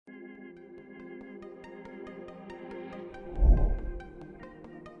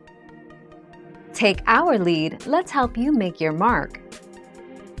Take our lead, let's help you make your mark.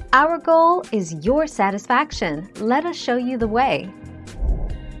 Our goal is your satisfaction. Let us show you the way.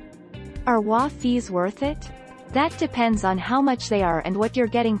 Are HOA fees worth it? That depends on how much they are and what you're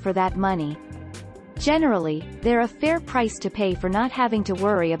getting for that money. Generally, they're a fair price to pay for not having to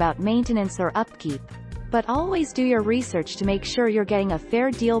worry about maintenance or upkeep. But always do your research to make sure you're getting a fair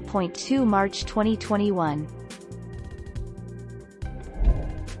deal. 2 March 2021.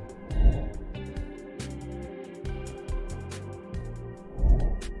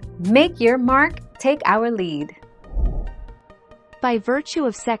 Make your mark, take our lead. By virtue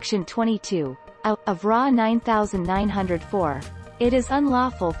of Section 22 of RA 9904, it is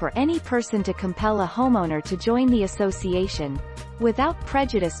unlawful for any person to compel a homeowner to join the association, without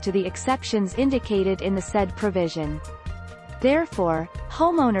prejudice to the exceptions indicated in the said provision. Therefore,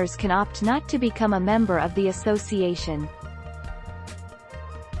 homeowners can opt not to become a member of the association.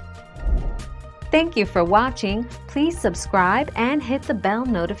 Thank you for watching. Please subscribe and hit the bell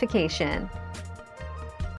notification.